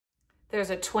There's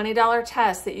a $20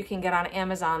 test that you can get on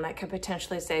Amazon that could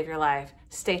potentially save your life.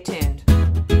 Stay tuned.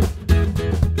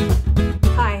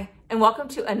 Hi, and welcome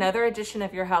to another edition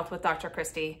of Your Health with Dr.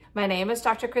 Christy. My name is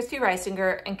Dr. Christy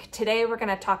Reisinger, and today we're going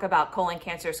to talk about colon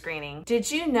cancer screening. Did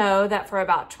you know that for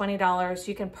about $20,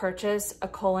 you can purchase a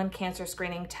colon cancer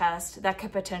screening test that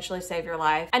could potentially save your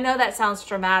life? I know that sounds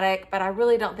dramatic, but I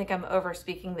really don't think I'm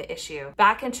overspeaking the issue.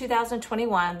 Back in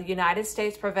 2021, the United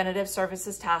States Preventative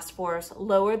Services Task Force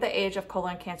lowered the age of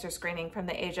colon cancer screening from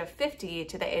the age of 50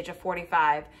 to the age of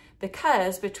 45.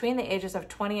 Because between the ages of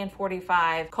 20 and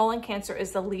 45, colon cancer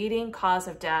is the leading cause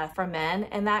of death for men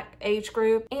in that age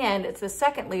group, and it's the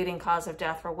second leading cause of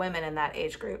death for women in that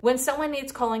age group. When someone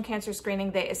needs colon cancer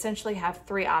screening, they essentially have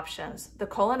three options: the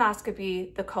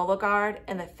colonoscopy, the Cologuard,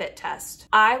 and the FIT test.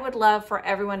 I would love for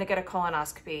everyone to get a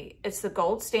colonoscopy. It's the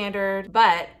gold standard,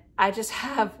 but I just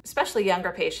have especially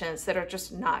younger patients that are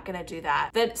just not going to do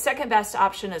that. The second best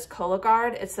option is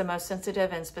Cologuard. It's the most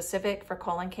sensitive and specific for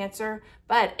colon cancer,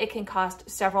 but it can cost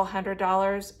several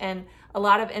 $100s, and a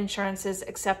lot of insurances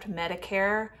except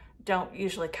Medicare don't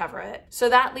usually cover it. So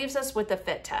that leaves us with the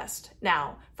FIT test.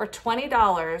 Now, for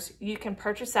 $20, you can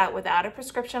purchase that without a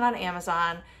prescription on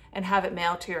Amazon and have it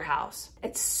mailed to your house.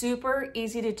 It's super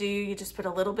easy to do. You just put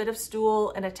a little bit of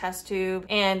stool in a test tube,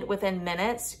 and within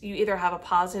minutes, you either have a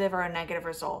positive or a negative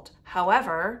result.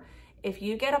 However, if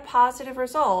you get a positive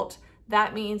result,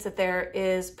 that means that there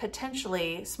is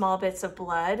potentially small bits of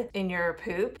blood in your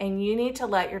poop, and you need to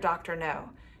let your doctor know.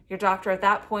 Your doctor at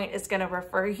that point is going to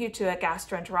refer you to a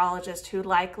gastroenterologist who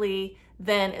likely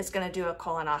then is going to do a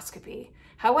colonoscopy.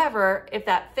 However, if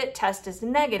that FIT test is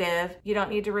negative, you don't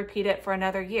need to repeat it for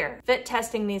another year. FIT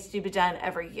testing needs to be done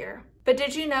every year. But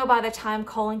did you know by the time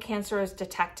colon cancer is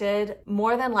detected,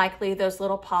 more than likely those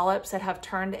little polyps that have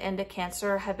turned into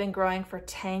cancer have been growing for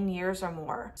 10 years or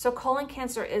more? So colon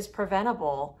cancer is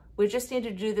preventable. We just need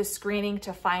to do the screening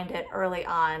to find it early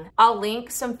on. I'll link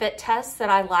some FIT tests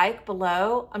that I like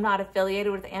below. I'm not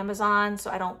affiliated with Amazon, so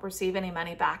I don't receive any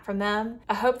money back from them.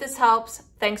 I hope this helps.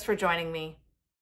 Thanks for joining me.